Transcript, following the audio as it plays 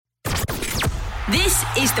This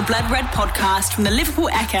is the Blood Red podcast from the Liverpool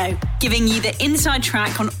Echo, giving you the inside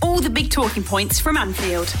track on all the big talking points from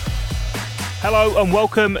Anfield. Hello and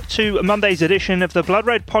welcome to Monday's edition of the Blood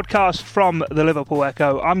Red podcast from the Liverpool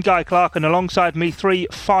Echo. I'm Guy Clark, and alongside me three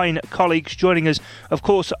fine colleagues joining us, of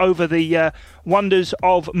course, over the wonders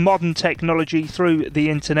of modern technology through the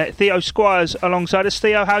internet. Theo Squires alongside us.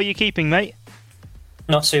 Theo, how are you keeping, mate?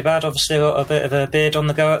 Not too bad. Obviously got a bit of a beard on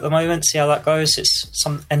the go at the moment. See how that goes. It's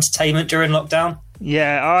some entertainment during lockdown.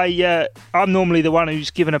 Yeah, I'm normally the one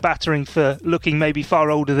who's given a battering for looking maybe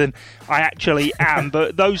far older than I actually am.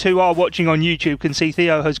 But those who are watching on YouTube can see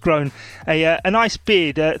Theo has grown a nice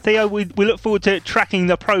beard. Theo, we look forward to tracking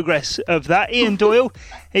the progress of that. Ian Doyle,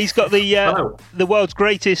 he's got the world's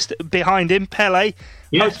greatest behind him, Pele.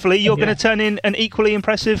 Yeah. Hopefully you're going to turn in an equally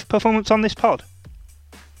impressive performance on this pod.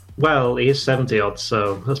 Well, he is 70-odd,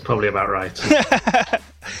 so that's probably about right.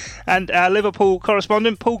 And our Liverpool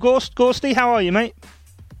correspondent, Paul Gorsty, how are you, mate?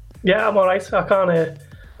 Yeah, I'm all right. I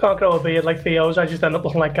can't grow a beard like Theo's. I just end up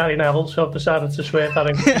looking like Gary Neville, so I've decided to swerve that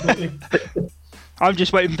in completely. I'm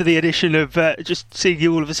just waiting for the addition of just seeing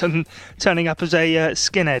you all of a sudden turning up as a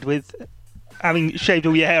skinhead with having shaved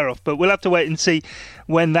all your hair off, but we'll have to wait and see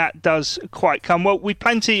when that does quite come. Well, we've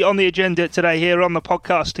plenty on the agenda today here on the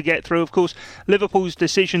podcast to get through. Of course, Liverpool's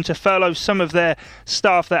decision to furlough some of their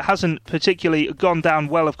staff that hasn't particularly gone down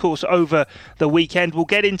well, of course, over the weekend. We'll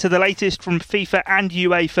get into the latest from FIFA and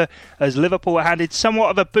UEFA as Liverpool are handed somewhat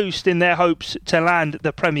of a boost in their hopes to land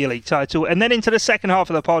the Premier League title. And then into the second half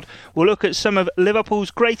of the pod, we'll look at some of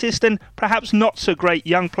Liverpool's greatest and perhaps not so great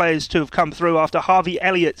young players to have come through after Harvey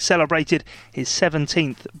Elliott celebrated his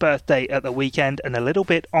 17th birthday at the weekend, and a little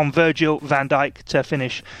bit on Virgil van Dijk to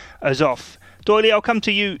finish us off. Doyley, I'll come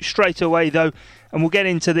to you straight away though, and we'll get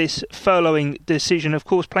into this furloughing decision. Of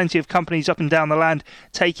course, plenty of companies up and down the land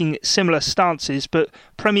taking similar stances, but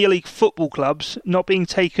Premier League football clubs not being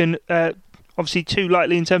taken obviously too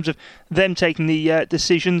lightly in terms of them taking the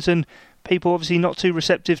decisions, and people obviously not too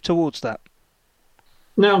receptive towards that.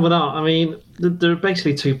 No, we're not. I mean, there are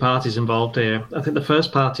basically two parties involved here. I think the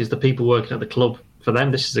first party is the people working at the club. For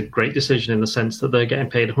them, this is a great decision in the sense that they're getting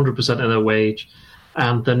paid 100% of their wage,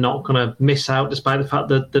 and they're not going to miss out despite the fact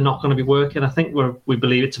that they're not going to be working. I think we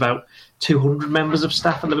believe it's about 200 members of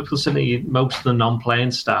staff at Liverpool City, most of the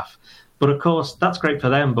non-playing staff. But of course, that's great for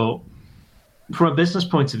them. But from a business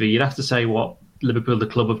point of view, you'd have to say what Liverpool, the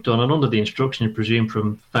club, have done, and under the instruction, I presume,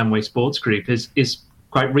 from Fenway Sports Group, is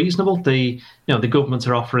quite reasonable. The government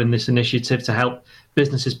are offering this initiative to help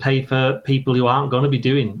businesses pay for people who aren't going to be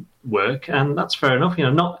doing work, and that's fair enough.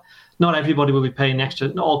 Not everybody will be paying the extra.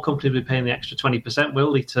 Not all companies will be paying the extra 20%,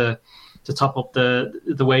 will they, to top up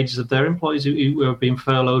the wages of their employees who are being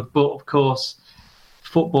furloughed. But of course,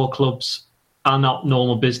 football clubs are not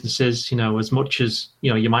normal businesses. As much as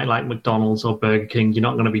you might like McDonald's or Burger King, you're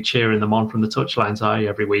not going to be cheering them on from the touchlines, are you,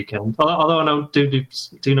 every weekend? Although I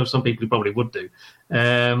do know some people who probably would do.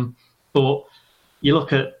 But you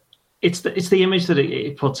look at it's the image that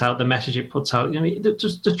it puts out, the message it puts out.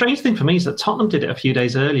 The strange thing for me is that Tottenham did it a few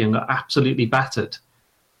days earlier and got absolutely battered,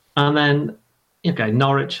 and then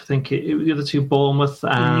Norwich, I think the other two, Bournemouth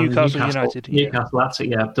and Newcastle United. Newcastle, that's it.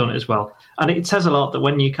 Yeah, I've done it as well, and it says a lot that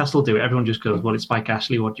when Newcastle do it, everyone just goes, "Well, it's Mike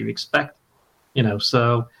Ashley. What do you expect?"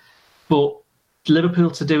 So, but Liverpool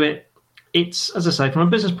to do it. It's, as I say, from a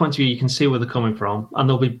business point of view, you can see where they're coming from, and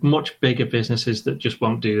there'll be much bigger businesses that just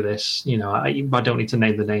won't do this. I don't need to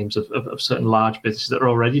name the names of certain large businesses that are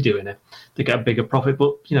already doing it. They get a bigger profit,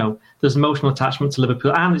 but there's emotional attachment to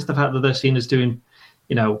Liverpool, and it's the fact that they're seen as doing,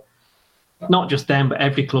 not just them, but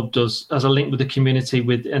every club does, as a link with the community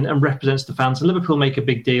and represents the fans. And Liverpool make a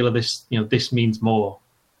big deal of this. This means more,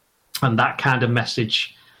 and that kind of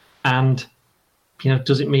message. And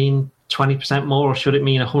does it mean 20% more, or should it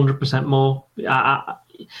mean 100% more?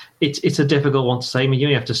 It's a difficult one to say. I mean,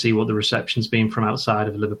 you have to see what the reception's been from outside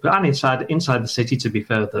of Liverpool and inside the city. To be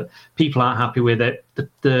fair, that people aren't happy with it.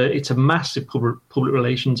 It's a massive public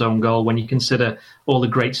relations own goal when you consider all the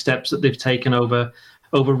great steps that they've taken over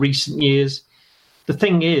recent years. The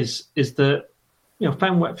thing is that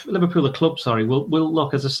Liverpool, the club, will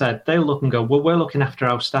look, as I said, they'll look and go, well, we're looking after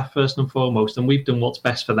our staff first and foremost, and we've done what's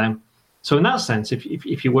best for them. So in that sense,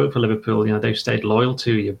 if you work for Liverpool, they've stayed loyal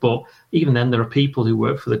to you. But even then, there are people who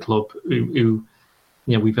work for the club who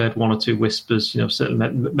we've heard one or two whispers,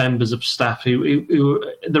 certain members of staff who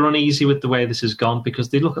they're uneasy with the way this has gone, because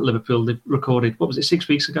they look at Liverpool, they've recorded, 6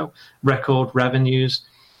 weeks ago, record revenues,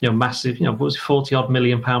 massive, 40-odd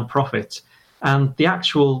million pound profit. And the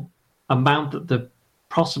actual amount that they're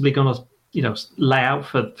possibly going to, lay out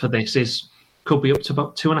for this could be up to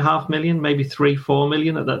about 2.5 million, maybe 3-4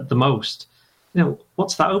 million at the most.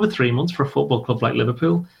 what's that over 3 months for a football club like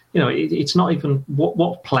Liverpool? It's not even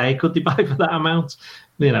what player could they buy for that amount?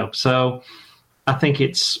 So I think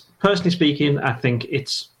personally speaking, I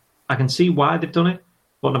can see why they've done it,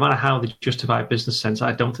 but no matter how they justify business sense,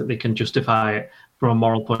 I don't think they can justify it from a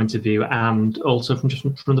moral point of view, and also from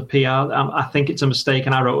the PR. I think it's a mistake,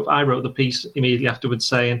 and I wrote the piece immediately afterwards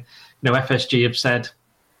saying, FSG have said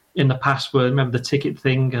in the past, remember the ticket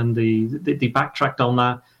thing, and they backtracked on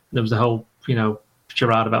that. There was a whole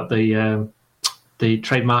charade about the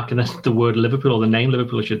trademark and the word Liverpool, or the name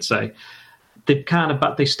Liverpool, I should say. They've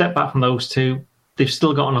they stepped back from those two. They've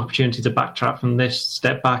still got an opportunity to backtrack from this,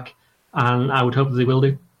 step back, and I would hope that they will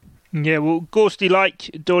do. Yeah, well, Gorsty, like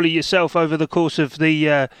Doyley yourself, over the course of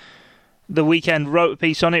the weekend, wrote a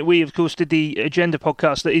piece on it. We, of course, did the Agenda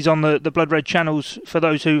podcast that is on the Blood Red channels for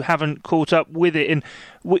those who haven't caught up with it. And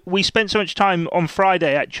we spent so much time on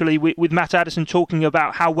Friday, actually, with Matt Addison talking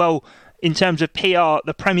about how well, in terms of PR,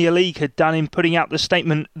 the Premier League had done in putting out the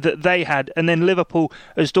statement that they had. And then Liverpool,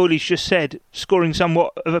 as Doyley's just said, scoring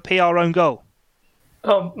somewhat of a PR own goal.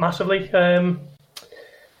 Oh, massively.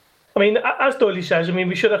 As Doyley says,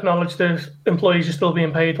 we should acknowledge that employees are still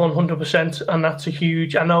being paid 100%, and that's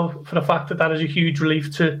I know for the fact that is a huge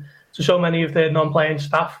relief to so many of their non-playing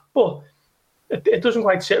staff, but it doesn't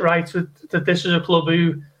quite sit right that this is a club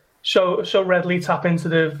who so readily tap into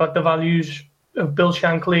the values of Bill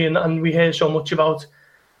Shankly, and we hear so much about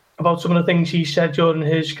some of the things he said during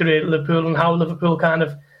his career at Liverpool, and how Liverpool kind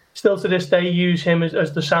of still to this day use him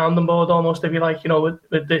as the sounding board, almost, if you like, with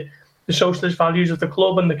the socialist values of the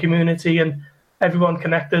club and the community and everyone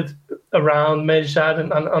connected around Merseyside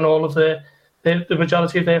and all of the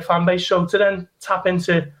majority of their fan base. So to then tap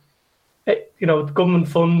into government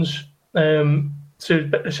funds to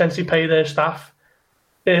essentially pay their staff,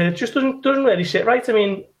 it just doesn't really sit right.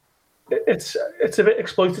 It's a bit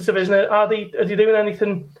exploitative, isn't it? Are they doing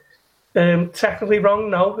anything technically wrong?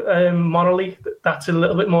 No. Morally, that's a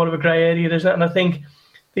little bit more of a grey area, isn't it? And I think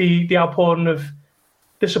the outpouring of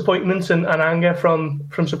disappointment and anger from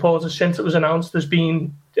supporters since it was announced has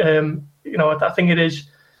been, I think it is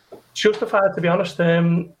justified, to be honest.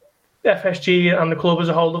 FSG and the club as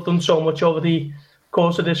a whole have done so much over the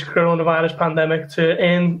course of this coronavirus pandemic to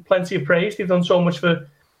earn plenty of praise. They've done so much for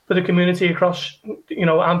the community across,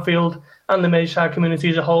 Anfield and the Merseyside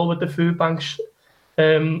community as a whole, with the food banks,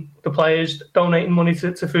 the players donating money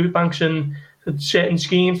to food banks and certain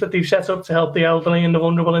schemes that they've set up to help the elderly and the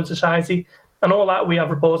vulnerable in society. And all that we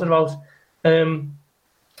have reported about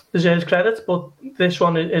deserves credit, but this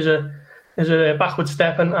one is a backward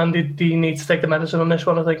step, and they need to take the medicine on this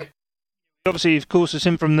one, I think. Obviously, of course, it's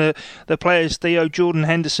in from the players. Theo, Jordan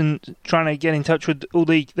Henderson, trying to get in touch with all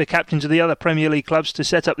the captains of the other Premier League clubs to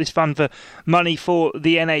set up this fund for money for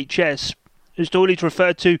the NHS. As Doyley's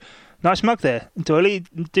referred to, nice mug there, Doyley.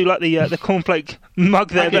 Do like the cornflake mug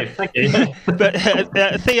there. Thank you. But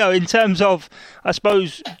Theo, in terms of, I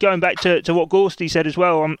suppose, going back to what Gorsty said as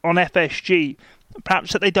well on FSG,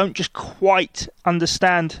 perhaps that they don't just quite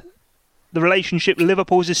understand the relationship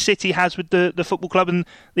Liverpool as a city has with the football club and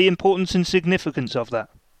the importance and significance of that.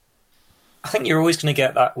 I think you're always going to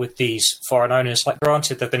get that with these foreign owners. Like,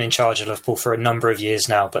 granted, they've been in charge of Liverpool for a number of years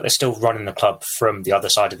now, but they're still running the club from the other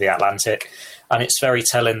side of the Atlantic. And it's very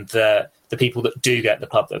telling that the people that do get the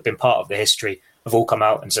club, that have been part of the history, have all come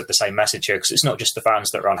out and said the same message here, because it's not just the fans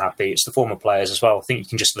that are unhappy, it's the former players as well. I think you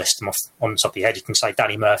can just list them off on the top of your head. You can say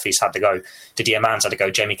Danny Murphy's had to go, Didier Mann's had to go,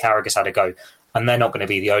 Jamie Carragher's had to go, and they're not going to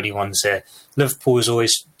be the only ones here. Liverpool has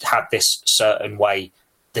always had this certain way,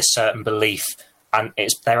 this certain belief, and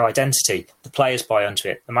it's their identity. The players buy into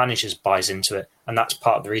it, the managers buys into it, and that's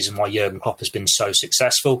part of the reason why Jurgen Klopp has been so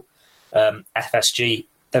successful. FSG,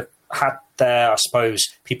 they've had their, I suppose,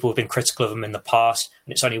 people have been critical of them in the past,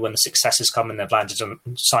 and it's only when the successes come and they've landed and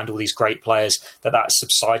signed all these great players that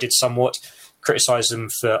subsided somewhat. Criticise them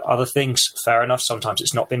for other things, fair enough. Sometimes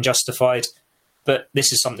it's not been justified, but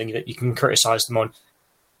this is something that you can criticise them on.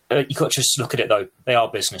 You've got to just look at it, though. They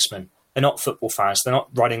are businessmen. They're not football fans. They're not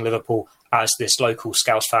running Liverpool as this local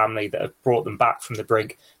Scouse family that have brought them back from the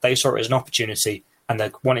brink. They saw it as an opportunity, and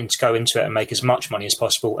they're wanting to go into it and make as much money as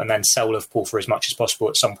possible and then sell Liverpool for as much as possible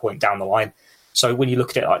at some point down the line. So when you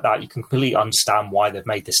look at it like that, you can completely understand why they've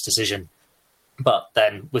made this decision. But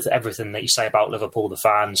then with everything that you say about Liverpool, the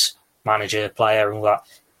fans, manager, player, and all that,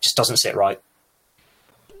 it just doesn't sit right.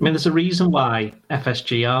 I mean, there's a reason why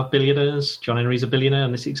FSG are billionaires. John Henry's a billionaire,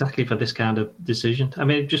 and it's exactly for this kind of decision. I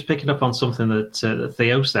mean, just picking up on something that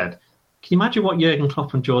Theo said, can you imagine what Jurgen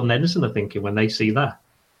Klopp and Jordan Henderson are thinking when they see that?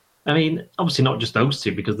 I mean, obviously not just those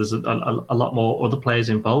two, because there's a lot more other players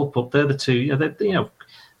involved, but they're the two.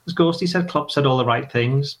 as Ghosty said, Klopp said all the right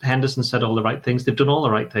things. Henderson said all the right things. They've done all the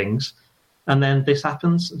right things. And then this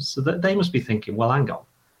happens. So that they must be thinking, well, hang on.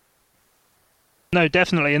 No,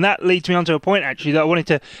 definitely. And that leads me on to a point, actually, that I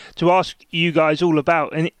wanted to ask you guys all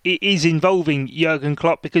about. And it is involving Jurgen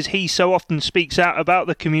Klopp, because he so often speaks out about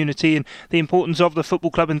the community and the importance of the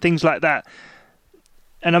football club and things like that.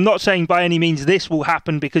 And I'm not saying by any means this will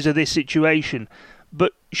happen because of this situation,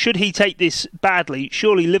 but should he take this badly,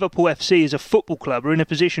 surely Liverpool FC as a football club are in a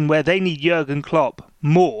position where they need Jurgen Klopp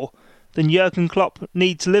more than Jurgen Klopp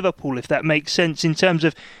needs Liverpool, if that makes sense, in terms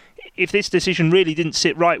of if this decision really didn't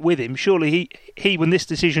sit right with him, surely he, when this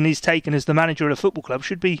decision is taken as the manager of a football club,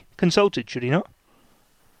 should be consulted, should he not?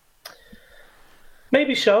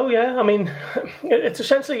 Maybe so, yeah. I mean, it's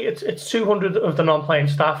essentially it's 200 of the non-playing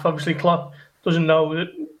staff. Obviously, Klopp doesn't know that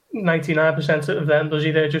 99% of them, does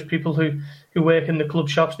he? They're just people who work in the club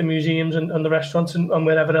shops, the museums and the restaurants and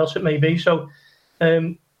wherever else it may be. So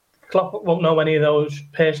Klopp won't know any of those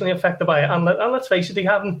personally affected by it. And let's face it, they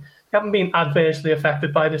haven't been adversely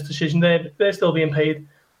affected by this decision. They're still being paid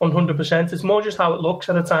 100%. It's more just how it looks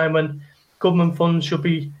at a time when government funds should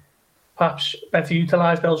be perhaps better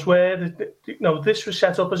utilised elsewhere. This was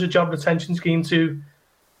set up as a job retention scheme to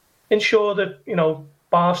ensure that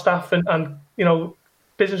bar staff and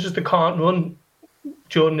businesses that can't run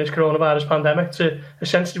during this coronavirus pandemic to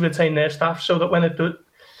essentially retain their staff, so that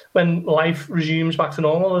when life resumes back to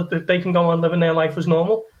normal, they can go on living their life as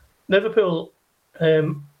normal. Liverpool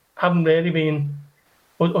haven't really been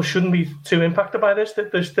or shouldn't be too impacted by this.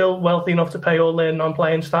 They're still wealthy enough to pay all their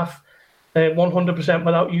non-playing staff 100%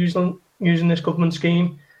 without using this government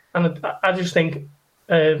scheme. And I just think,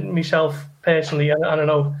 myself personally, I don't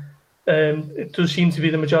know, it does seem to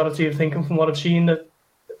be the majority of thinking from what I've seen that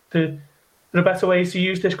there are better ways to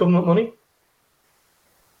use this government money.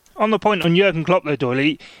 On the point on Jurgen Klopp, though,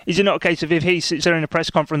 Doyle, is it not a case of if he sits there in a press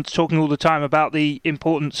conference talking all the time about the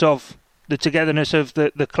importance of the togetherness of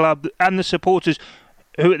the club and the supporters,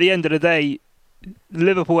 who at the end of the day,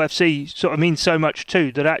 Liverpool FC sort of means so much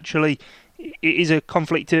too, that actually it is a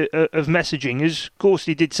conflict of messaging. As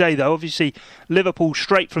Gorsty did say, though, obviously Liverpool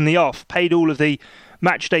straight from the off paid all of the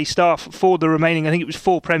matchday staff for the remaining, I think it was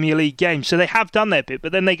 4 Premier League games. So they have done their bit,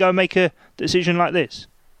 but then they go and make a decision like this.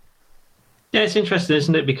 Yeah, it's interesting,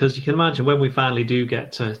 isn't it? Because you can imagine when we finally do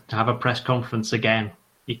get to have a press conference again,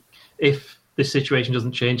 if this situation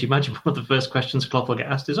doesn't change, imagine one of the first questions Klopp will get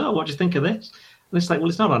asked is, "Oh, what do you think of this?" And it's like, well,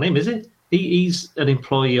 it's not on him, is it? He's an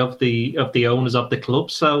employee of the owners of the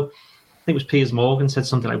club. So I think it was Piers Morgan said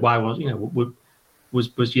something like, "Why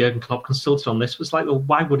was Jurgen Klopp consulted on this?" It was like, well,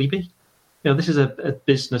 why would he be? This is a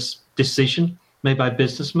business decision made by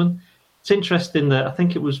businessmen. It's interesting that I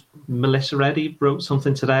think it was Melissa Reddy wrote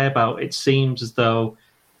something today about it seems as though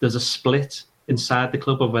there's a split inside the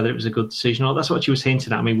club of whether it was a good decision or not. That's what she was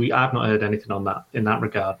hinting at. I mean, I've not heard anything on that in that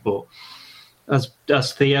regard, but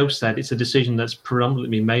as Theo said, it's a decision that's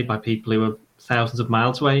predominantly been made by people who are thousands of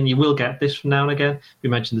miles away, and you will get this from now and again. We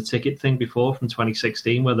mentioned the ticket thing before from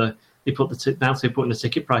 2016, where they put they're putting the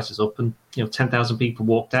ticket prices up, and 10,000 people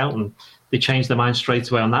walked out, and they changed their mind straight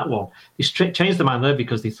away on that one. They changed their mind there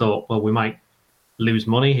because they thought, well, we might lose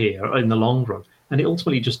money here in the long run, and it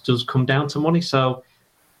ultimately just does come down to money. So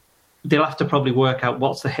they'll have to probably work out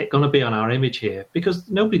what's the hit going to be on our image here, because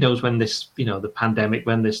nobody knows when this, the pandemic,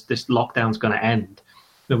 when this lockdown's going to end.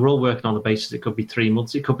 We're all working on the basis it could be 3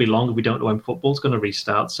 months, it could be longer. We don't know when football's going to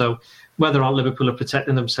restart. So whether or not Liverpool are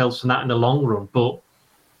protecting themselves from that in the long run, but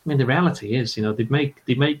I mean, the reality is,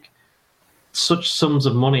 they make such sums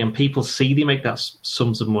of money, and people see they make that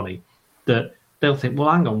sums of money, that they'll think, well,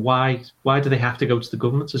 hang on, why do they have to go to the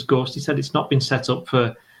government? As Ghosty said, it's not been set up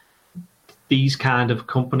for these kind of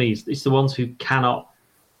companies. It's the ones who cannot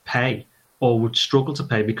pay or would struggle to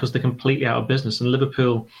pay because they're completely out of business. And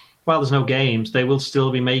Liverpool, while there's no games, they will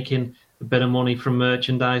still be making a bit of money from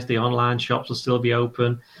merchandise. The online shops will still be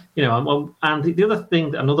open. And the other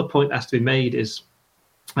thing, another point that has to be made is,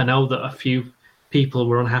 I know that a few people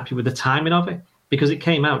were unhappy with the timing of it, because it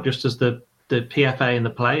came out just as the PFA and the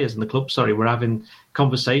players and the club, were having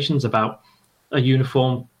conversations about a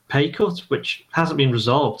uniform pay cut, which hasn't been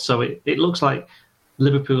resolved. So it looks like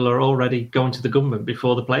Liverpool are already going to the government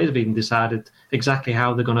before the players have even decided exactly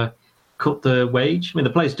how they're going to cut the wage. I mean,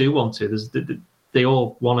 the players do want to. They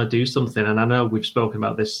all want to do something, and I know we've spoken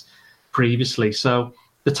about this previously. So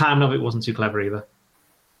the timing of it wasn't too clever either.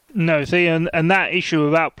 No, see, and that issue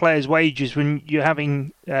about players' wages, when you're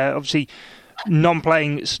having obviously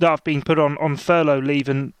non-playing staff being put on furlough leave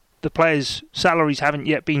and the players' salaries haven't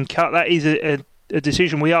yet been cut, that is a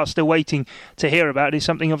decision we are still waiting to hear about. It's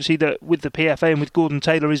something obviously that with the PFA and with Gordon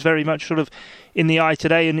Taylor is very much sort of in the eye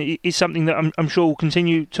today, and is something that I'm sure will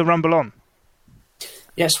continue to rumble on.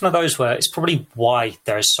 Yeah, it's one of those where it's probably why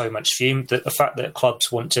there is so much fume, that the fact that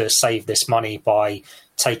clubs want to save this money by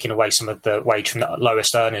taking away some of the wage from the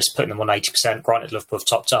lowest earners, putting them on 80%. Granted, Liverpool have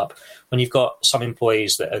topped up. When you've got some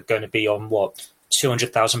employees that are going to be on,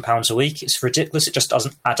 £200,000 a week, it's ridiculous. It just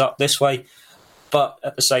doesn't add up this way. But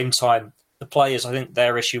at the same time, the players, I think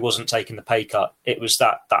their issue wasn't taking the pay cut. It was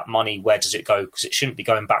that money, where does it go? Because it shouldn't be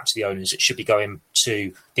going back to the owners. It should be going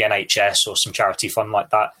to the NHS or some charity fund like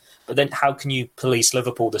that. But then how can you police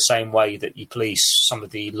Liverpool the same way that you police some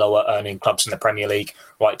of the lower earning clubs in the Premier League,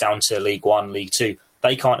 right down to League One, League Two?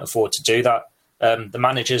 They can't afford to do that. The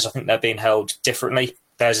managers, I think they're being held differently.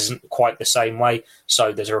 Theirs isn't quite the same way.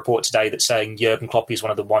 So there's a report today that's saying Jurgen Klopp is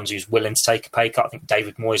one of the ones who's willing to take a pay cut. I think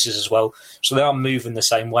David Moyes is as well. So they are moving the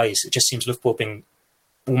same ways. It just seems Liverpool have been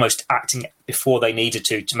almost acting before they needed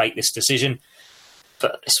to make this decision.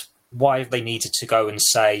 But why have they needed to go and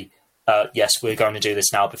say, yes, we're going to do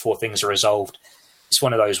this now before things are resolved? It's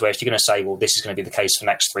one of those where if you're going to say, well, this is going to be the case for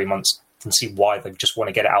the next 3 months, and see why they just want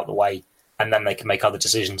to get it out of the way, and then they can make other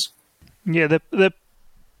decisions. Yeah, the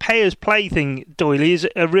payers play thing, Doyley, is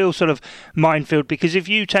a real sort of minefield, because if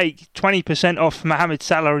you take 20% off Mohamed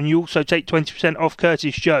Salah and you also take 20% off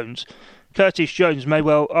Curtis Jones may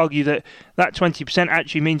well argue that 20%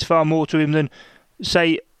 actually means far more to him than,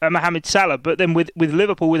 say, Mohamed Salah. But then with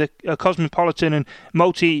Liverpool, with a cosmopolitan and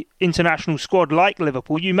multi-international squad like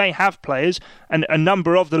Liverpool, you may have players, and a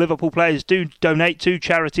number of the Liverpool players do donate to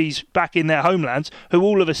charities back in their homelands, who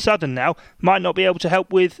all of a sudden now might not be able to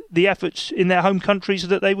help with the efforts in their home countries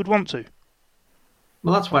that they would want to.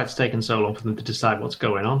 Well, that's why it's taken so long for them to decide what's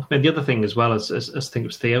going on. And the other thing as well, as I think it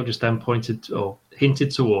was Theo just then pointed or hinted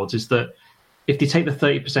towards, is that if they take the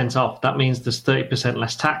 30% off, that means there's 30%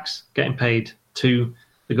 less tax getting paid to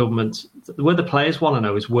the government. Where the players want to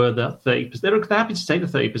know is where the 30%. They're happy to take the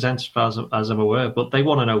 30% as far as I'm aware, but they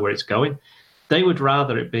want to know where it's going. They would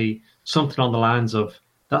rather it be something on the lines of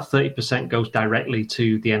that 30% goes directly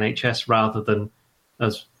to the NHS rather than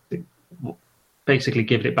as basically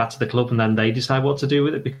giving it back to the club and then they decide what to do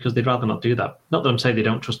with it, because they'd rather not do that. Not that I'm saying they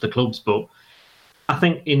don't trust the clubs, but I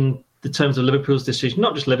think in the terms of Liverpool's decision,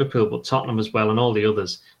 not just Liverpool, but Tottenham as well and all the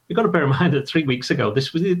others, you've got to bear in mind that 3 weeks ago,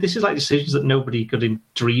 this is like decisions that nobody could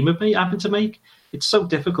dream of having to make. It's so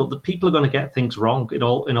difficult that people are going to get things wrong in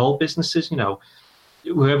all businesses. You know,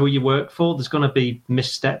 whoever you work for, there's going to be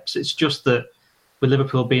missteps. It's just that with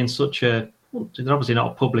Liverpool being such they're obviously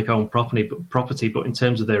not a public-owned property, but in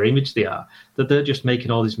terms of their image, they are, that they're just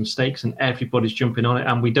making all these mistakes and everybody's jumping on it,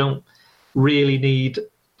 and we don't really need.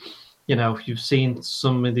 You know, you've seen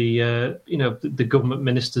some of the, the government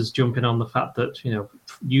ministers jumping on the fact that,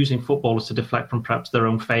 using footballers to deflect from perhaps their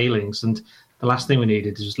own failings. And the last thing we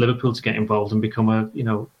needed is Liverpool to get involved and become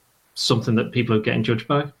something that people are getting judged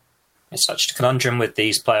by. It's such a conundrum with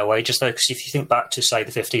these player wages, though, because if you think back to, say,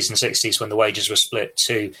 the 50s and 60s when the wages were split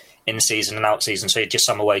to in-season and out-season, so you had your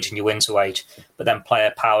summer wage and your winter wage, but then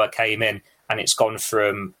player power came in, and it's gone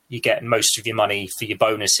from you get most of your money for your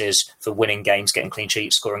bonuses for winning games, getting clean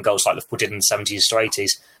sheets, scoring goals like Liverpool did in the 70s to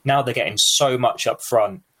 80s. Now they're getting so much up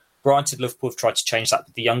front. Granted, Liverpool have tried to change that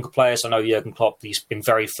with the younger players. I know Jurgen Klopp, he's been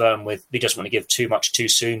very firm with he doesn't want to give too much too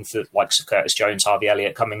soon for likes of Curtis Jones, Harvey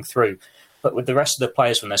Elliott coming through. But with the rest of the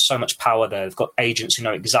players, when there's so much power there, they've got agents who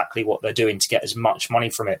know exactly what they're doing to get as much money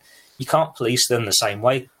from it. You can't police them the same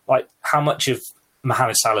way. Like, how much of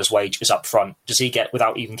Mohamed Salah's wage is up front does he get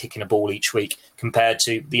without even kicking a ball each week, compared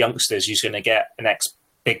to the youngsters who's going to get an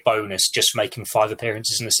big bonus just for making 5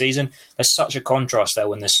 appearances in the season? There's such a contrast there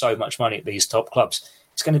when there's so much money at these top clubs.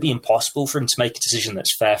 It's going to be impossible for him to make a decision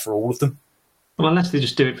that's fair for all of them. Well, unless they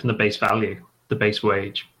just do it from the base value, the base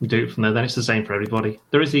wage, and do it from there, then it's the same for everybody.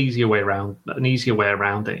 There is an easier way around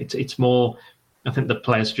it. It's more, I think the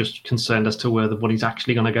players are just concerned as to where the money's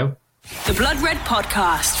actually going to go. The Blood Red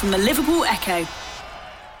Podcast from the Liverpool Echo.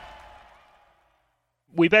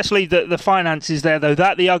 We best leave the finances there, though.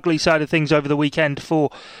 That the ugly side of things over the weekend for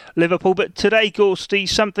Liverpool. But today, Gorsty,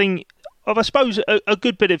 something of, I suppose, a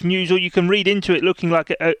good bit of news, or you can read into it looking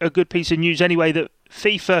like a good piece of news anyway, that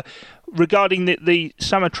FIFA, regarding the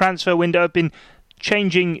summer transfer window, have been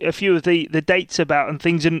changing a few of the dates about and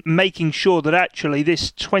things, and making sure that actually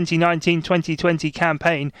this 2019-2020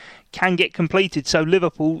 campaign can get completed. So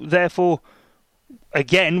Liverpool, therefore,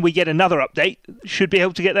 again, we get another update, should be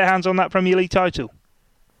able to get their hands on that Premier League title.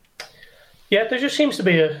 Yeah, there just seems to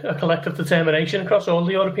be a collective determination across all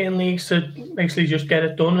the European leagues to basically just get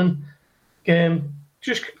it done and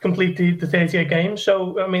just complete the 38 games.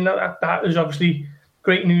 So, I mean, that is obviously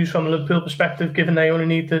great news from a Liverpool perspective, given they only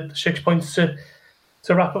need the 6 points to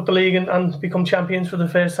wrap up the league and become champions for the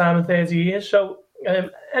first time in 30 years. So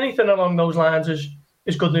anything along those lines is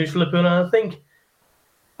good news for Liverpool. And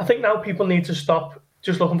I think now people need to stop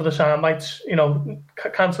just looking for the sound bites,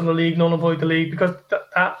 cancel the league, null and void the league, because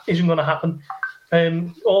that isn't going to happen.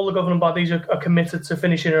 All the governing bodies are committed to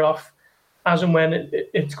finishing it off as and when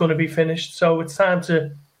it's going to be finished. So it's time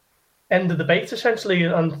to end the debate, essentially.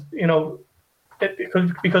 And,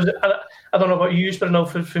 because I don't know about you, but I know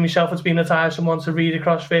for myself it's been a tiresome one to read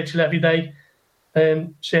across virtually every day.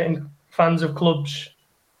 Certain fans of clubs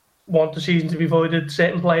want the season to be voided.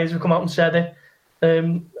 Certain players have come out and said it.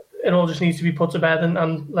 It all just needs to be put to bed,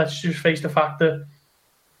 and let's just face the fact that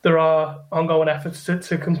there are ongoing efforts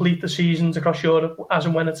to complete the seasons across Europe as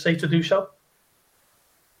and when it's safe to do so.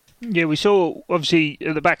 Yeah, we saw, obviously,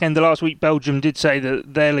 at the back end of last week, Belgium did say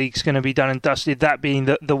that their league's going to be done and dusted, that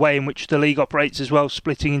being the way in which the league operates as well,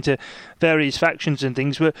 splitting into various factions and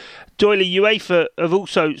things. But Doyley, UEFA have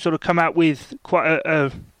also sort of come out with quite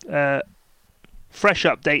a fresh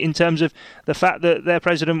update in terms of the fact that their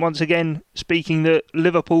president, once again, speaking that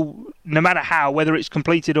Liverpool, no matter how, whether it's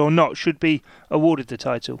completed or not, should be awarded the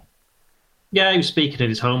title. Yeah, he was speaking in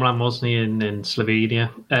his homeland, wasn't he, in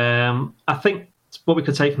Slovenia. I think what we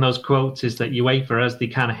could take from those quotes is that UEFA, as they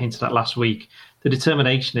kind of hinted at last week, the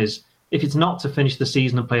determination is, if it's not to finish the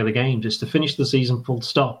season and play the games, it's to finish the season full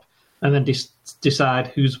stop and then decide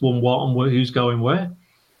who's won what and who's going where.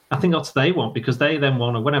 I think that's what they want, because they then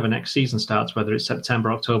want to, whenever next season starts, whether it's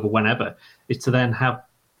September, October, whenever, is to then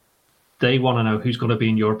they want to know who's going to be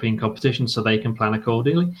in European competition so they can plan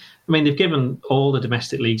accordingly. I mean, they've given all the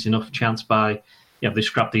domestic leagues enough chance by, they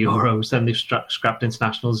scrapped the Euros, then they've scrapped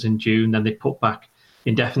internationals in June, then they put back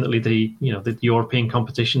indefinitely the European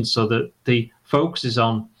competition, so that the focus is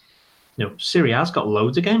on, Serie A's got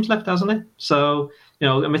loads of games left, hasn't it? So,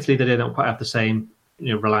 admittedly they don't quite have the same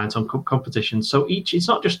reliance on competition. So it's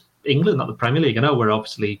not just England, not the Premier League. I know we're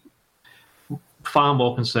obviously far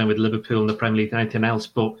more concerned with Liverpool and the Premier League than anything else,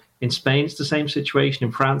 but in Spain it's the same situation.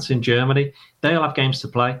 In France, in Germany, they all have games to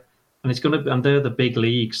play, and they're the big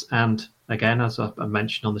leagues. And again, as I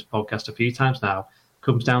mentioned on this podcast a few times now, it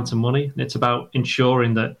comes down to money, and it's about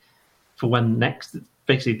ensuring that for when next,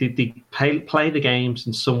 basically, they play the games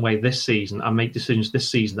in some way this season and make decisions this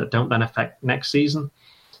season that don't then affect next season.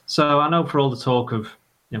 So I know, for all the talk of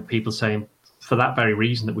people saying for that very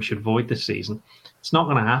reason that we should void this season, it's not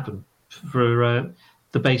going to happen for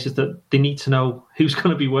the basis that they need to know who's going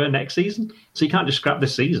to be where next season. So you can't just scrap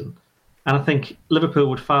this season. And I think Liverpool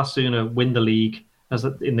would far sooner win the league, as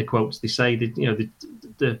in the quotes they say. The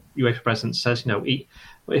UEFA president says,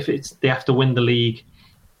 if they have to win the league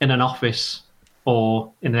in an office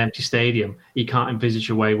or in an empty stadium, you can't envisage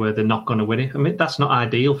a way where they're not going to win it. I mean, that's not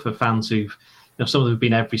ideal for fans who've, some of them have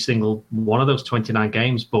been every single one of those 29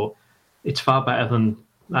 games, but it's far better than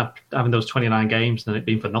having those 29 games than it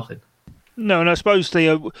being for nothing. No, and I suppose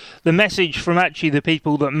the message from actually the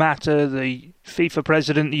people that matter, the FIFA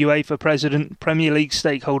president, the UEFA president, Premier League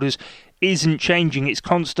stakeholders, isn't changing. It's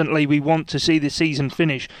constantly, we want to see the season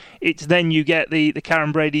finish. It's then you get the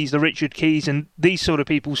Karen Brady's, the Richard Keys, and these sort of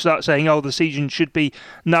people start saying, the season should be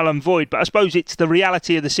null and void. But I suppose it's the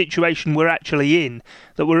reality of the situation we're actually in,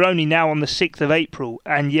 that we're only now on the 6th of April,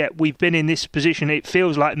 and yet we've been in this position, it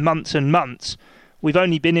feels like months and months. We've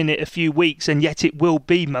only been in it a few weeks, and yet it will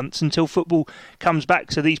be months until football comes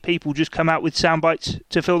back. So these people just come out with sound bites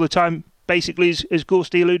to fill the time, basically, as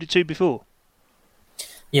Gorsty alluded to before.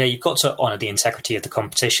 Yeah, you've got to honour the integrity of the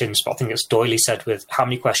competitions, but I think as Doyley said, with how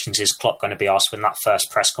many questions is Klopp going to be asked when that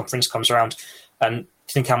first press conference comes around, and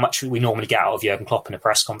think how much we normally get out of Jurgen Klopp in a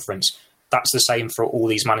press conference. That's the same for all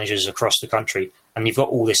these managers across the country, and you've got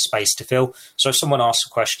all this space to fill. So if someone asks a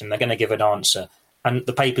question, they're going to give an answer, and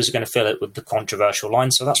the papers are going to fill it with the controversial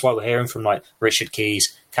lines. So that's why we're hearing from Richard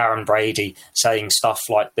Keys, Karen Brady saying stuff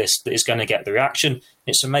like this that is going to get the reaction.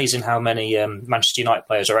 It's amazing how many Manchester United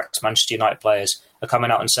players or ex-Manchester United players are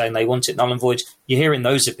coming out and saying they want it null and void. You're hearing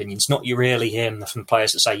those opinions, not you really hearing them from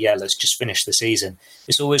players that say, let's just finish the season.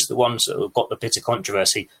 It's always the ones that have got the bit of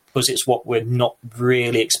controversy, because it's what we're not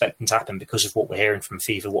really expecting to happen because of what we're hearing from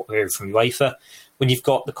FIFA, what we're hearing from UEFA. When you've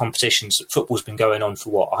got the competitions, football's been going on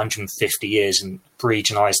for 150 years, and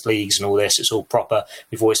regionalised leagues and all this, it's all proper.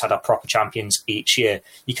 We've always had our proper champions each year.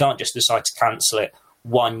 You can't just decide to cancel it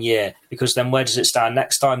 1 year, because then where does it stand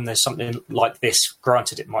next time there's something like this?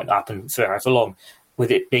 Granted, it might not happen for however long,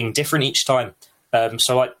 with it being different each time.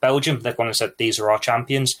 So like Belgium, they've gone and said, these are our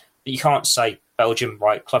champions. But you can't say, Belgium,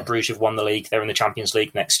 right, Club Brugge have won the league, they're in the Champions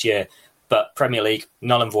League next year. But Premier League,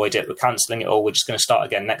 null and void it. We're cancelling it all. We're just going to start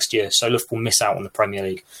again next year. So Liverpool miss out on the Premier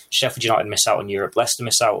League. Sheffield United miss out on Europe. Leicester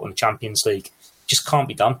miss out on the Champions League. Just can't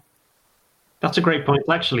be done. That's a great point,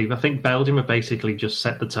 actually. I think Belgium have basically just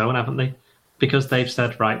set the tone, haven't they? Because they've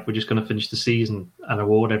said, right, we're just going to finish the season and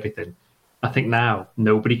award everything. I think now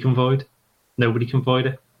nobody can void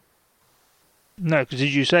it. No, because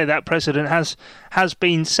as you say, that precedent has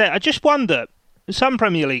been set. I just wonder, some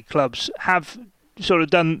Premier League clubs have sort of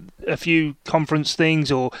done a few conference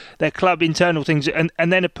things or their club internal things and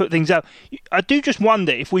then have put things out. I do just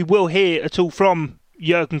wonder if we will hear at all from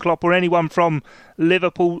Jurgen Klopp or anyone from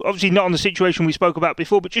Liverpool, obviously not on the situation we spoke about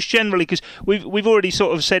before, but just generally, because we've already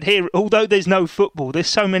sort of said here, although there's no football, there's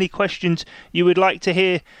so many questions you would like to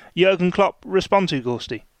hear Jurgen Klopp respond to,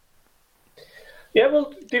 Gorsty. Yeah,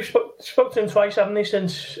 well, they've spoke to him twice, haven't they,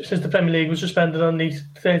 since the Premier League was suspended on the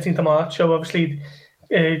 13th of March. So obviously,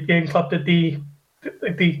 Jurgen Klopp did the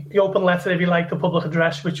open letter, if you like, the public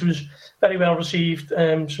address, which was very well received.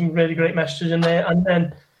 Some really great messages in there, and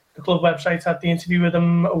then the club website had the interview with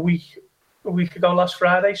him a week ago last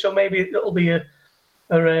Friday. So maybe it'll be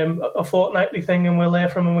a fortnightly thing, and we'll hear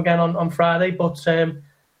from him again on Friday. But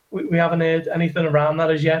we haven't heard anything around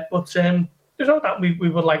that as yet. But there's no doubt we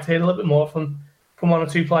would like to hear a little bit more from one or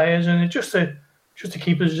two players, and just to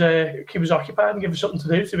keep us occupied and give us something to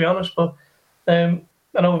do, to be honest. But I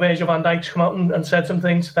know Virgil van Dijk's come out and said some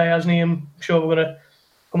things today, hasn't he? I'm sure we're going to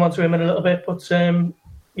come on to him in a little bit. But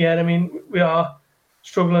yeah, I mean, we are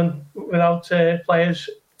struggling without players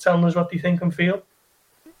telling us what they think and feel.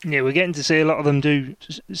 Yeah, we're getting to see a lot of them do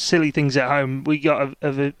silly things at home. We got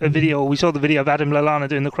a video, we saw the video of Adam Lallana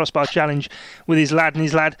doing the crossbar challenge with his lad and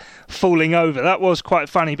his lad falling over. That was quite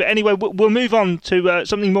funny. But anyway, we'll move on to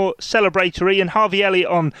something more celebratory. And Harvey Elliott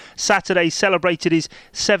on Saturday celebrated his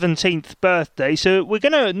 17th birthday. So we're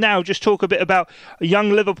going to now just talk a bit about young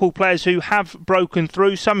Liverpool players who have broken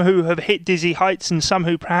through, some who have hit dizzy heights and some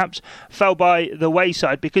who perhaps fell by the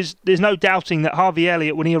wayside. Because there's no doubting that Harvey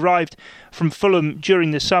Elliott, when he arrived from Fulham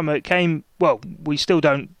during the summer, it came, well, we still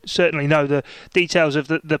don't certainly know the details of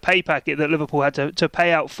the pay packet that Liverpool had to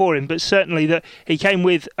pay out for him, but certainly that he came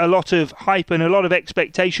with a lot of hype and a lot of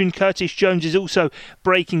expectation. Curtis Jones is also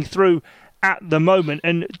breaking through at the moment,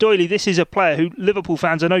 and Doyley, this is a player who Liverpool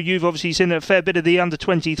fans, I know you've obviously seen a fair bit of the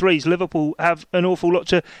under-23s, Liverpool have an awful lot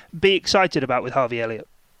to be excited about with Harvey Elliott.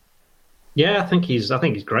 Yeah, I think he's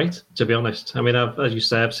great, to be honest. I mean, as you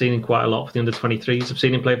say, I've seen him quite a lot for the under-23s. I've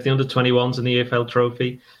seen him play for the under-21s in the EFL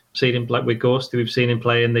Trophy. I've seen him play with Gorsty. We've seen him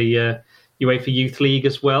play in the UEFA Youth League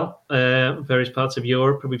as well, various parts of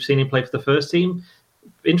Europe. And we've seen him play for the first team.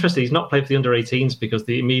 Interesting, he's not played for the under-18s because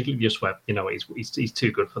they immediately just went, he's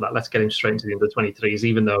too good for that. Let's get him straight into the under-23s,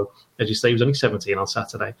 even though, as you say, he was only 17 on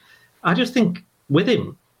Saturday. I just think with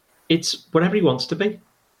him, it's wherever he wants to be.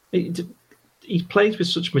 He plays with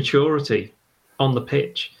such maturity on the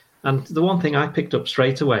pitch. And the one thing I picked up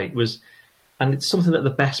straight away was, and it's something that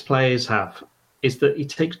the best players have, is that he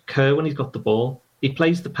takes care when he's got the ball. He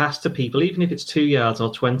plays the pass to people, even if it's 2 yards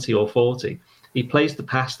or 20 or 40. He plays the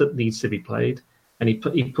pass that needs to be played. And he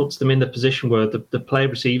puts them in the position where the player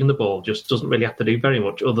receiving the ball just doesn't really have to do very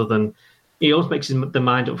much other than he always makes the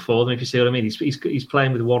mind up for them, if you see what I mean. He's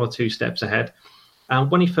playing with 1 or 2 steps ahead. And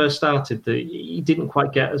when he first started, he didn't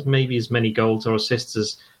quite get as many goals or assists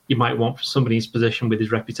as you might want for somebody in his position with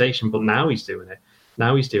his reputation. But now he's doing it.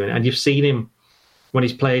 And you've seen him when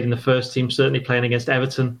he's played in the first team, certainly playing against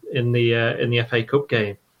Everton in the FA Cup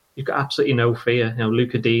game. You've got absolutely no fear.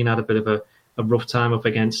 Luca Dean had a bit of a rough time up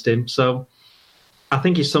against him. So I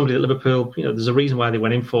think he's somebody that Liverpool, there's a reason why they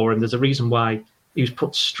went in for him. There's a reason why he was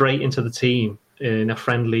put straight into the team in a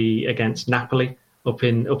friendly against Napoli up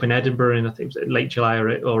in Edinburgh in, I think it was late July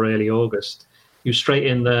or early August. He was straight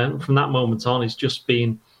in there. From that moment on, he's just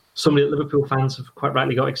been somebody that Liverpool fans have quite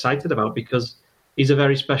rightly got excited about because he's a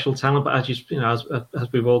very special talent. But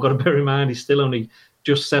as we've all got to bear in mind, he's still only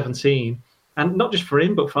just 17. And not just for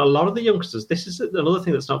him, but for a lot of the youngsters, this is another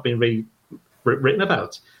thing that's not been really written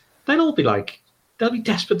about. They'll be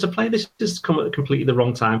desperate to play. This has come at completely the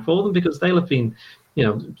wrong time for them because they'll have been,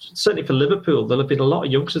 certainly for Liverpool, there'll have been a lot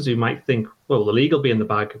of youngsters who might think, well, the league will be in the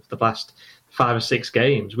bag of the last 5 or 6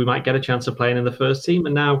 games. We might get a chance of playing in the first team,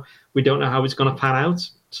 and now we don't know how it's going to pan out.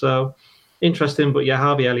 So interesting, but yeah,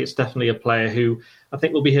 Harvey Elliott's definitely a player who I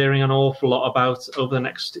think we'll be hearing an awful lot about over the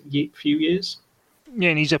next few years. Yeah,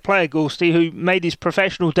 and he's a player, Gorsty, who made his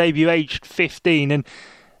professional debut aged 15, and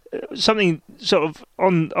something sort of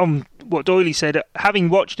on what Doyley said, having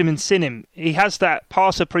watched him and seen him, he has that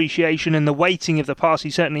pass appreciation and the weighting of the pass he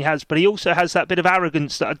certainly has, but he also has that bit of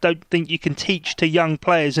arrogance that I don't think you can teach to young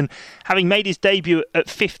players. And having made his debut at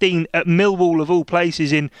 15 at Millwall of all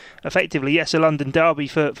places in effectively, yes, a London derby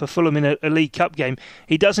for Fulham in a League Cup game,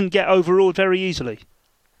 he doesn't get overawed very easily.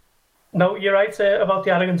 No, you're right about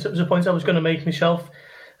the arrogance. It was a point I was going to make myself.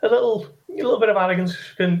 A little bit of arrogance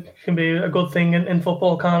can be a good thing in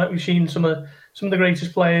football, can't it? We've seen some of the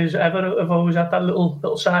greatest players ever have always had that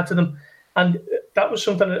little side to them, and that was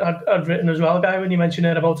something that I'd written as well, Guy, when you mentioned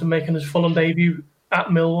it about him making his Fulham debut at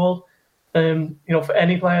Millwall. For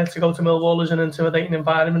any player to go to Millwall is an intimidating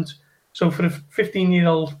environment. So for a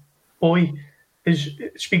 15-year-old boy,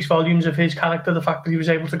 it speaks volumes of his character. The fact that he was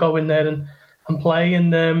able to go in there and play,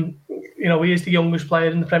 and he is the youngest player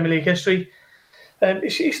in the Premier League history.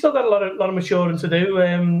 He's still got a lot of maturing to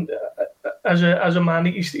do. As a man,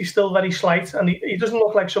 he's still very slight, and he doesn't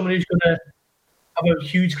look like someone who's going to have a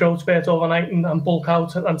huge growth spurt overnight and bulk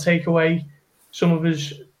out and take away some of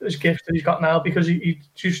his gifts that he's got now, because he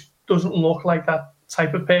just doesn't look like that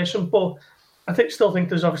type of person. But I still think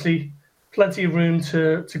there's obviously plenty of room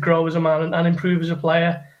to grow as a man and improve as a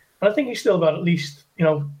player. And I think he's still got at least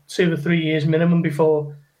 2 or 3 years minimum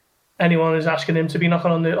before anyone is asking him to be knocking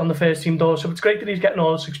on the first team door. So it's great that he's getting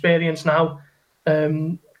all this experience now.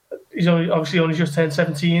 He's obviously only just turned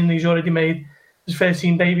 17. He's already made his first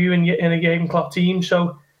team debut in a Jurgen Klopp team.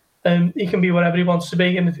 So he can be whatever he wants to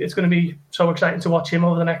be, and it's going to be so exciting to watch him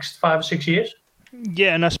over the next 5 or 6 years.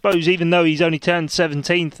 Yeah, and I suppose even though he's only turned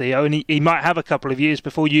 17, Theo, and he might have a couple of years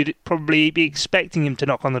before you'd probably be expecting him to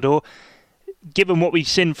knock on the door, given what we've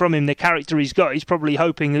seen from him, the character he's got, he's probably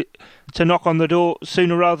hoping to knock on the door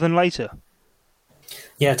sooner rather than later.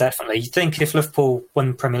 Yeah, definitely. You think if Liverpool, when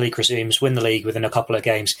the Premier League resumes, win the league within a couple of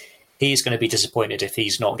games, he's going to be disappointed if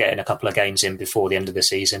he's not getting a couple of games in before the end of the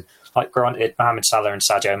season. Like, granted, Mohamed Salah and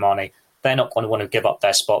Sadio Mane, they're not going to want to give up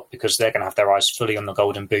their spot because they're going to have their eyes fully on the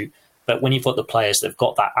Golden Boot. But when you've got the players that have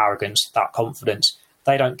got that arrogance, that confidence,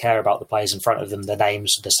 they don't care about the players in front of them, the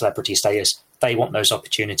names, the celebrity status. They want those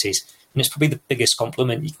opportunities. And it's probably the biggest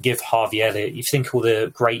compliment you can give Harvey Elliott. You think all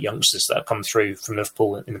the great youngsters that have come through from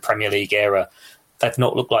Liverpool in the Premier League era, they've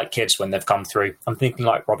not looked like kids when they've come through. I'm thinking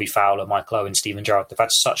like Robbie Fowler, Michael Owen, Steven Gerrard. They've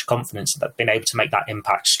had such confidence that they've been able to make that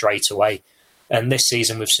impact straight away. And this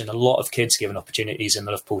season, we've seen a lot of kids given opportunities in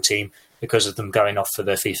the Liverpool team because of them going off for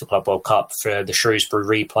the FIFA Club World Cup, for the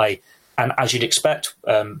Shrewsbury replay. And as you'd expect,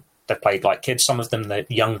 they've played like kids. Some of them, they're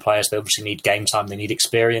young players. They obviously need game time. They need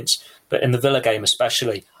experience. But in the Villa game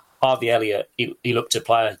especially, Harvey Elliott, he looked a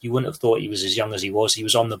player. You wouldn't have thought he was as young as he was. He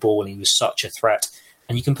was on the ball and he was such a threat.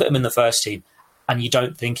 And you can put him in the first team and you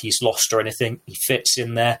don't think he's lost or anything. He fits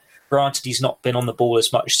in there. Granted, he's not been on the ball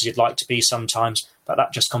as much as he'd like to be sometimes, but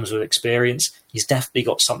that just comes with experience. He's definitely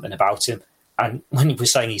got something about him. And when we're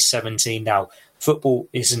saying he's 17 now, football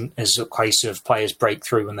isn't as a case of players break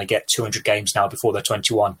through when they get 200 games now before they're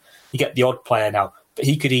 21. You get the odd player now, but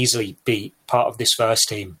he could easily be part of this first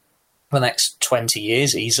team for the next 20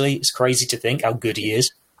 years easily. It's crazy to think how good he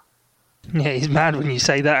is. Yeah, he's mad when you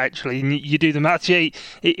say that, actually. You do the maths. Yeah,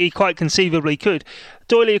 he quite conceivably could.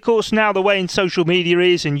 Doyley, of course, now the way in social media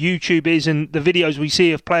is and YouTube is and the videos we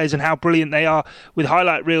see of players and how brilliant they are with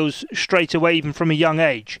highlight reels straight away, even from a young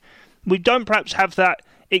age, we don't perhaps have that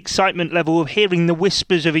excitement level of hearing the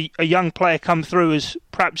whispers of a young player come through as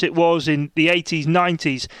perhaps it was in the 80s,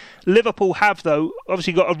 90s. Liverpool have, though,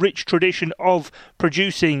 obviously got a rich tradition of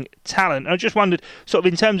producing talent. I just wondered, sort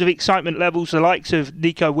of in terms of excitement levels, the likes of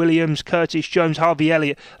Nico Williams, Curtis Jones, Harvey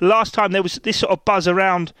Elliott, last time there was this sort of buzz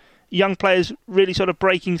around young players really sort of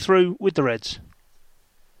breaking through with the Reds.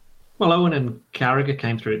 Well, Owen and Carragher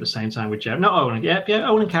came through at the same time with Gerrard. Owen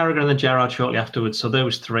and Carragher, and then Gerrard shortly afterwards. So there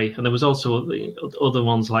was 3, and there was also the other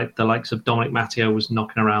ones like the likes of Dominic Matteo was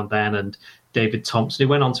knocking around then, and David Thompson, who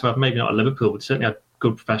went on to have maybe not at Liverpool, but certainly had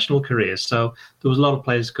good professional careers. So there was a lot of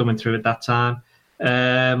players coming through at that time.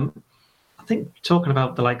 I think talking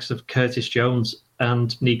about the likes of Curtis Jones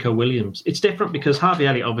and Nico Williams, it's different because Harvey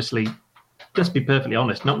Elliott, obviously, let's be perfectly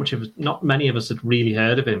honest, not many of us had really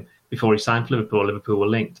heard of him before he signed for Liverpool. Liverpool were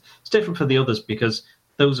linked. It's different for the others because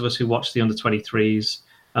those of us who watched the under-23s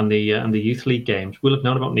and the Youth League games will have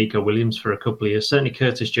known about Nico Williams for a couple of years. Certainly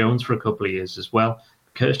Curtis Jones for a couple of years as well.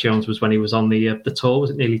 Curtis Jones was when he was on the tour,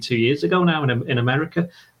 was it nearly 2 years ago now in America,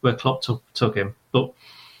 where Klopp took him. But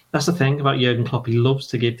that's the thing about Jurgen Klopp. He loves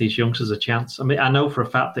to give these youngsters a chance. I mean, I know for a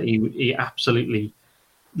fact that he absolutely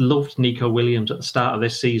loved Nico Williams at the start of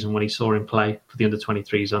this season when he saw him play for the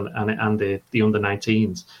under-23s and the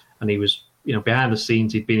under-19s. And he was, behind the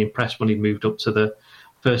scenes, he'd been impressed when he moved up to the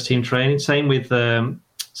first team training. Same with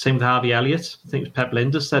Same with Harvey Elliott. I think it was Pep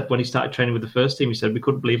Linders said when he started training with the first team, he said we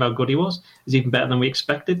couldn't believe how good he was. He's even better than we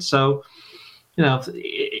expected. So,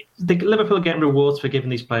 Liverpool are getting rewards for giving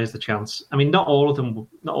these players the chance. I mean, not all of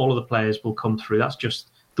the players will come through. That's just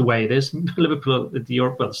the way it is. Liverpool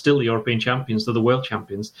are still the European champions. They're the world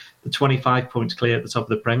champions. They're 25 points clear at the top of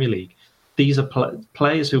the Premier League. These are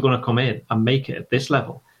players who are going to come in and make it at this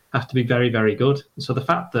level have to be very, very good. And so the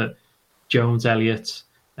fact that Jones, Elliott,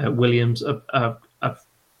 Williams have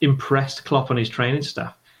impressed Klopp and his training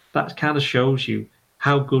staff, that kind of shows you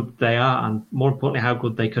how good they are and, more importantly, how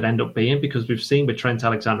good they could end up being, because we've seen with Trent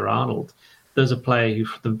Alexander-Arnold, there's a player who,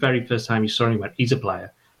 for the very first time you saw him, went, he's a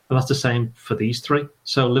player. And that's the same for these three.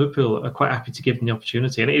 So Liverpool are quite happy to give them the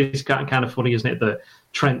opportunity. And it is kind of funny, isn't it, that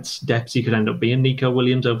Trent's deputy could end up being Nico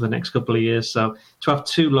Williams over the next couple of years. So to have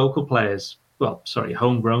two local players,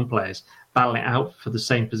 homegrown players, battling it out for the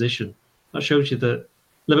same position, that shows you that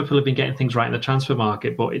Liverpool have been getting things right in the transfer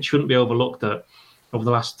market, but it shouldn't be overlooked that over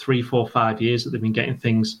the last 3, 4, 5 years that they've been getting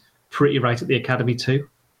things pretty right at the academy too.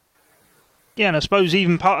 Yeah, and I suppose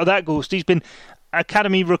even part of that, Gorst, he's been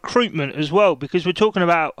academy recruitment as well, because we're talking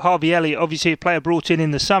about Harvey Elliott, obviously a player brought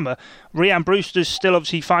in the summer. Rhian Brewster's still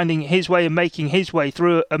obviously finding his way and making his way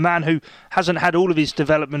through a man who hasn't had all of his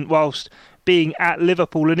development whilst being at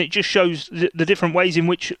Liverpool, and it just shows the different ways in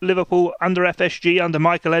which Liverpool under FSG, under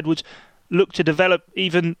Michael Edwards, look to develop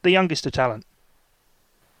even the youngest of talent.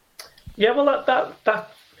 Yeah, well, that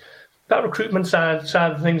recruitment side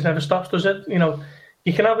of things never stops, does it?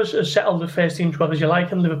 You can have as settled a first team squad as you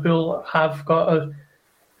like, and Liverpool have got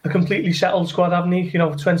a completely settled squad, haven't you?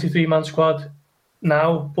 23-man squad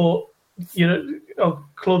now, but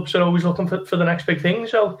clubs are always looking for the next big thing.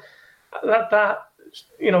 So that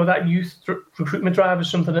youth recruitment drive is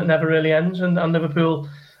something that never really ends, and Liverpool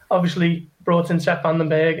obviously brought in Sepp van den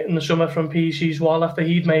Berg in the summer from PSV Zwolle after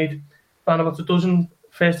he'd made around about a dozen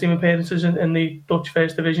first team appearances in the Dutch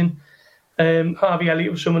First Division. Harvey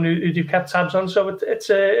Elliott was someone who they've kept tabs on, so it's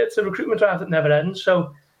a recruitment drive that never ends.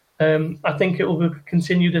 So I think it will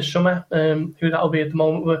continue this summer. Who that'll be at the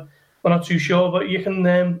moment, we're not too sure, but you can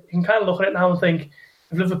kind of look at it now and think,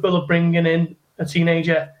 if Liverpool are bringing in a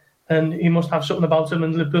teenager, then he must have something about him,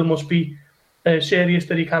 and Liverpool must be serious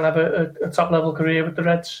that he can have a top level career with the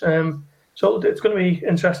Reds. So it's going to be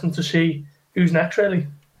interesting to see who's next, really.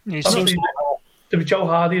 There was Joe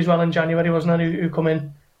Hardy as well in January, wasn't there, who come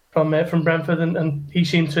in from Brentford, and he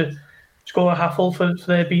seemed to score a hatful for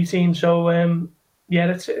their B team. So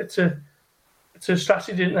it's a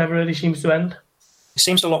strategy that never really seems to end. It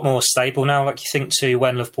seems a lot more stable now. Like, you think to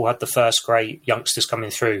when Liverpool had the first great youngsters coming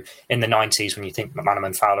through in the 90s, when you think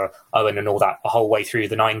McManaman, Fowler, Owen and all that, the whole way through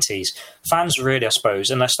the 90s. Fans really, I suppose,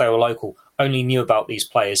 unless they were local, only knew about these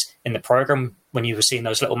players in the programme when you were seeing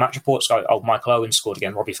those little match reports, like, oh, Michael Owen scored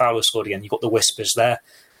again, Robbie Fowler scored again, you've got the whispers there.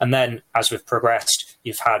 And then, as we've progressed,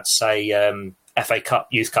 you've had, say, FA Cup,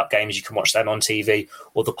 Youth Cup games, you can watch them on TV,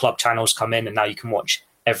 or the club channels come in, and now you can watch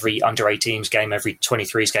every under-18s game, every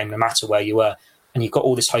 23s game, no matter where you were. And you've got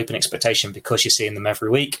all this hope and expectation because you're seeing them every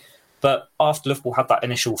week. But after Liverpool had that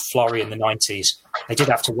initial flurry in the 90s, they did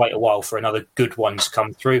have to wait a while for another good one to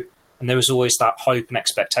come through. And there was always that hope and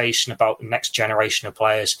expectation about the next generation of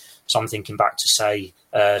players. So I'm thinking back to, say,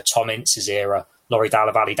 Tom Ince's era, Laurie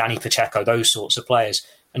Delavalli, Danny Pacheco, those sorts of players.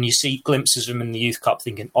 And you see glimpses of them in the Youth Cup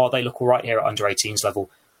thinking, oh, they look all right here at under-18s level.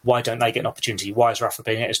 Why don't they get an opportunity? Why is Rafa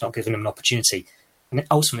Benitez not giving them an opportunity? And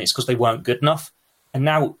ultimately, it's because they weren't good enough. And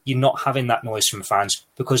now you're not having that noise from fans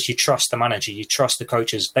because you trust the manager, you trust the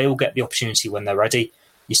coaches. They all get the opportunity when they're ready.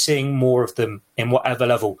 You're seeing more of them in whatever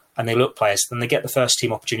level, and they look players. Then they get the first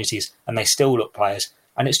team opportunities, and they still look players.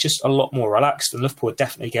 And it's just a lot more relaxed, and Liverpool are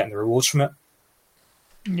definitely getting the rewards from it.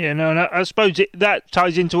 Yeah, no, and I suppose that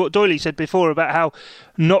ties into what Doyley said before about how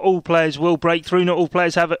not all players will break through, not all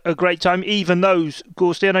players have a great time, even those,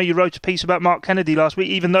 Gorsty, I know you wrote a piece about Mark Kennedy last week,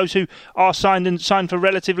 even those who are signed for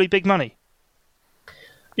relatively big money.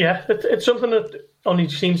 Yeah, it's something that only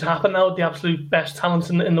seems to happen now with the absolute best talents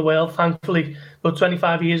in the world, thankfully. But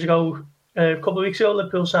 25 years ago, a couple of weeks ago,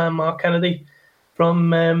 Liverpool signed Mark Kennedy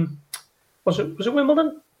from, was it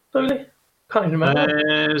Wimbledon, Doyley? Can't even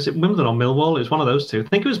remember. Was it Wimbledon or Millwall? It was one of those two. I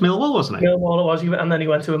think it was Millwall, wasn't it? Millwall it was, and then he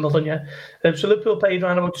went to Wimbledon, yeah. So Liverpool paid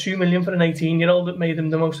around about $2 million for an 18-year-old that made him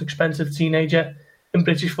the most expensive teenager in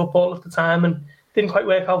British football at the time, and didn't quite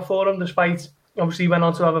work out for him, despite, obviously, he went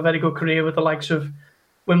on to have a very good career with the likes of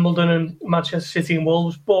Wimbledon and Manchester City and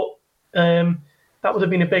Wolves, but that would have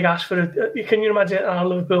been a big ask for it. Can you imagine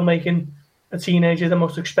Liverpool making a teenager the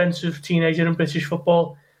most expensive teenager in British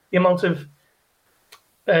football? The amount of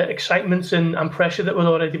excitement and pressure that would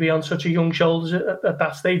already be on such a young shoulders at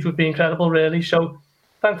that stage would be incredible, really. So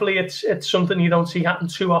thankfully it's something you don't see happen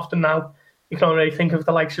too often now. You can't really think of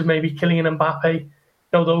the likes of maybe Kylian Mbappe,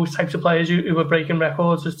 those types of players who were breaking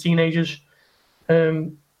records as teenagers.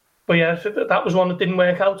 But yeah, that was one that didn't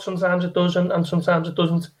work out. Sometimes it does, and sometimes it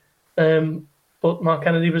doesn't. But Mark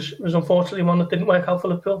Kennedy was unfortunately one that didn't work out for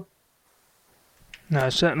Liverpool. No,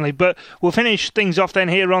 certainly. But we'll finish things off then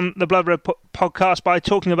here on the Blood Red podcast by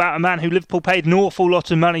talking about a man who Liverpool paid an awful lot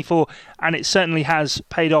of money for, and it certainly has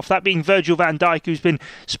paid off. That being Virgil van Dijk, who's been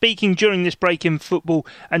speaking during this break in football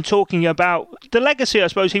and talking about the legacy, I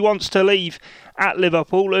suppose, he wants to leave at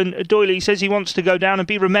Liverpool. And Doyley says he wants to go down and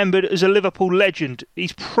be remembered as a Liverpool legend.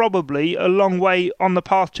 He's probably a long way on the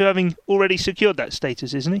path to having already secured that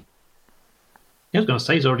status, isn't he? I was going to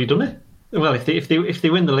say he's already done it. Well, if they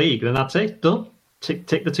win the league, then that's it, done. Tick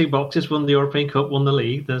the two boxes, won the European Cup, won the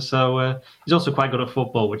league. So he's also quite good at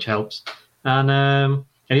football, which helps. And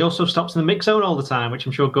he also stops in the mix zone all the time, which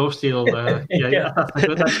I'm sure Ghosty will...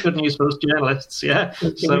 that's good news for us journalists, yeah.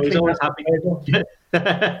 So he's always happy.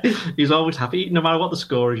 He's always happy. No matter what the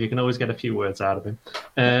score is, you can always get a few words out of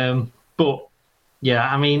him. But,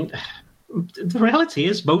 yeah, I mean... The reality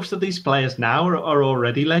is most of these players now are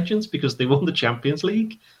already legends because they won the Champions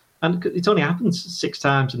League. And it's only happened 6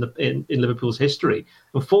 times in Liverpool's history.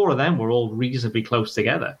 And 4 of them were all reasonably close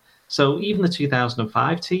together. So even the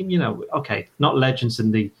 2005 team, okay, not legends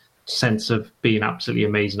in the sense of being absolutely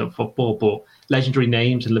amazing at football, but legendary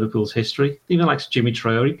names in Liverpool's history. Even like Jimmy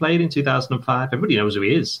Traore played in 2005. Everybody knows who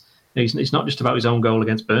he is. It's not just about his own goal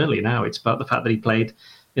against Burnley now. It's about the fact that he played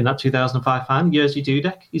in that 2005 final. Jerzy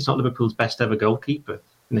Dudek, he's not Liverpool's best ever goalkeeper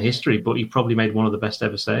in the history, but he probably made one of the best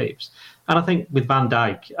ever saves. And I think with Van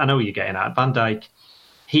Dijk, I know what you're getting at. Van Dijk,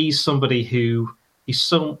 he's somebody who he's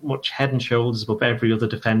so much head and shoulders above every other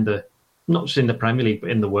defender, not just in the Premier League,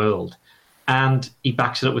 but in the world. And he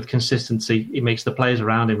backs it up with consistency. He makes the players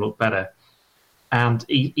around him look better. And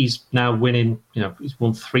he's now winning, he's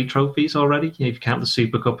won 3 trophies already, if you count the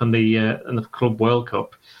Super Cup and the Club World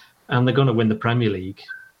Cup. And they're going to win the Premier League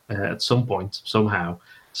at some point, somehow.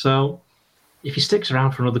 So if he sticks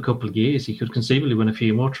around for another couple of years, he could conceivably win a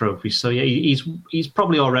few more trophies. So yeah, he's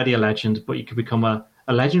probably already a legend, but he could become a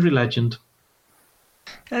legendary legend.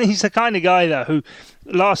 And he's the kind of guy, though, who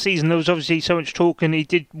last season there was obviously so much talk, and he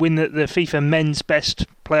did win the FIFA Men's Best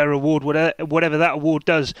Player Award, whatever that award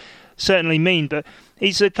does certainly mean. But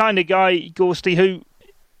he's the kind of guy, Gorsty, who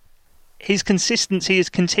his consistency has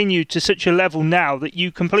continued to such a level now that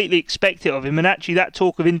you completely expect it of him. And actually that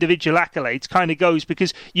talk of individual accolades kind of goes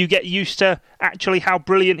because you get used to actually how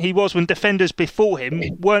brilliant he was when defenders before him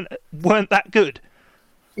weren't that good.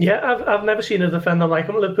 Yeah, I've never seen a defender like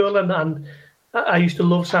him at Liverpool, and I used to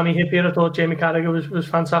love Sami Hyypiä. I thought Jamie Carragher was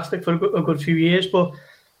fantastic for a good few years, but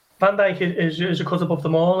Van Dijk is a cut above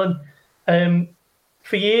them all. And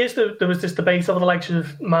for years there was this debate over the likes of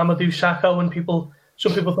Mamadou Sakho, and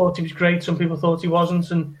some people thought he was great, some people thought he wasn't,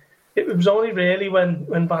 and it was only really when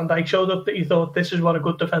Van Dijk showed up that you thought this is what a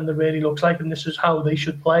good defender really looks like, and this is how they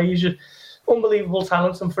should play. He's an unbelievable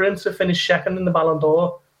talent, and for him to finish second in the Ballon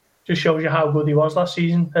d'Or just shows you how good he was last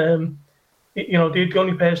season. The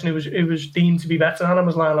only person who was deemed to be better than him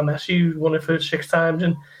was Lionel Messi, who won it for 6 times,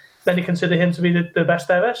 and then you consider him to be the best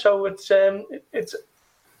ever. So it's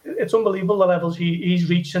unbelievable the levels he's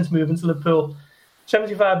reached since moving to Liverpool.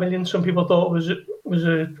 75 million, some people thought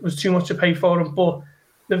was too much to pay for him, but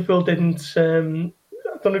Liverpool didn't. I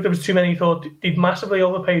don't think there was too many who thought they'd massively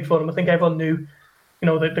overpaid for him. I think everyone knew,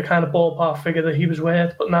 the kind of ballpark figure that he was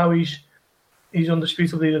worth. But now he's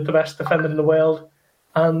undisputably the best defender in the world,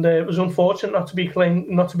 and it was unfortunate not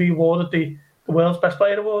to be awarded the world's best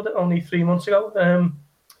player award only 3 months ago.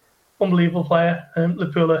 Unbelievable player.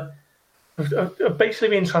 Liverpool have basically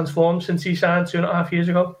been transformed since he signed 2.5 years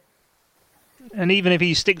ago. And even if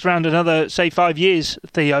he sticks around another, say, 5 years,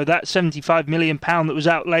 Theo, that £75 million that was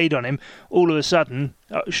outlaid on him, all of a sudden,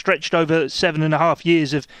 stretched over 7.5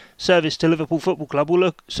 years of service to Liverpool Football Club, will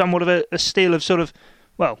look somewhat of a steal of sort of,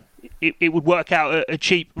 well, it would work out at a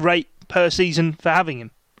cheap rate per season for having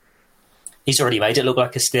him. He's already made it look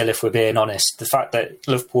like a steal, if we're being honest. The fact that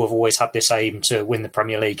Liverpool have always had this aim to win the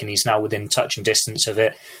Premier League, and he's now within touching distance of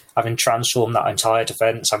it, having transformed that entire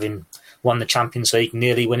defence, having won the Champions League,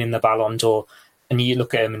 nearly winning the Ballon d'Or, and you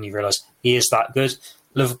look at him and you realise he is that good.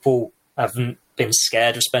 Liverpool haven't been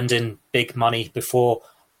scared of spending big money before,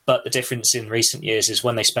 but the difference in recent years is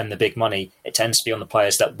when they spend the big money, it tends to be on the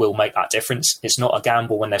players that will make that difference. It's not a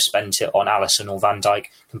gamble when they've spent it on Alisson or Van Dijk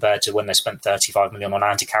compared to when they spent 35 million on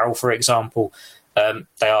Andy Carroll, for example.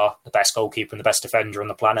 They are the best goalkeeper and the best defender on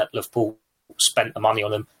the planet. Liverpool spent the money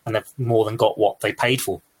on them, and they've more than got what they paid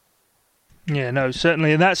for. Yeah, no,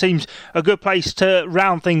 certainly. And that seems a good place to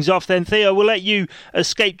round things off then. Theo, we'll let you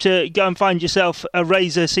escape to go and find yourself a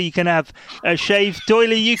razor so you can have a shave.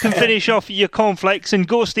 Doyley, you can finish off your cornflakes. And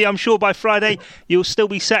Gorsty, I'm sure by Friday you'll still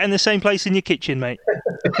be sat in the same place in your kitchen, mate.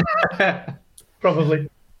 Probably.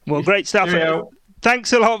 Well, great stuff.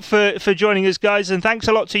 Thanks a lot for joining us, guys, and thanks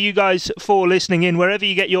a lot to you guys for listening in wherever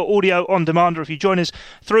you get your audio on demand, or if you join us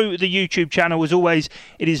through the YouTube channel. As always,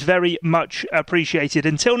 it is very much appreciated.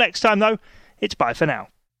 Until next time, though, it's bye for now.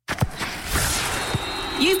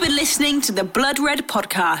 You've been listening to the Blood Red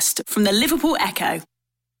Podcast from the Liverpool Echo.